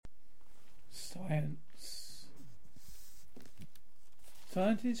Science.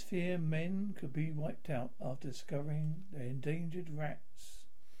 Scientists fear men could be wiped out after discovering their endangered rats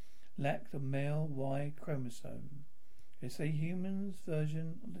lack the male Y chromosome. They say humans'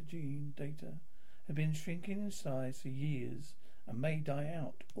 version of the gene data have been shrinking in size for years and may die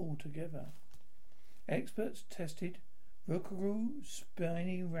out altogether. Experts tested Rougarou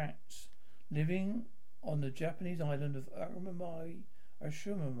spiny rats living on the Japanese island of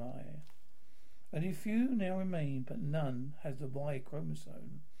Ashumamai. Only few now remain, but none has the Y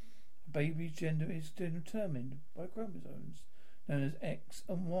chromosome. A baby's gender is determined by chromosomes known as X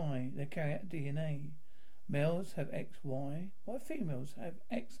and Y. They carry out DNA. Males have XY, while females have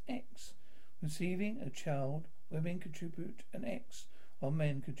XX. Conceiving a child, women contribute an X, while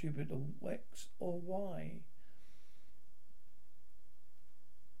men contribute a X or Y.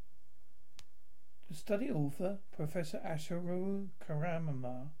 The study author, Professor Asharu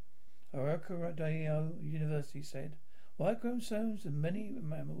Karamama, Orakadeo University, said, Y chromosomes in many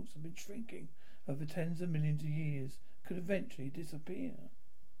mammals have been shrinking over tens of millions of years, could eventually disappear.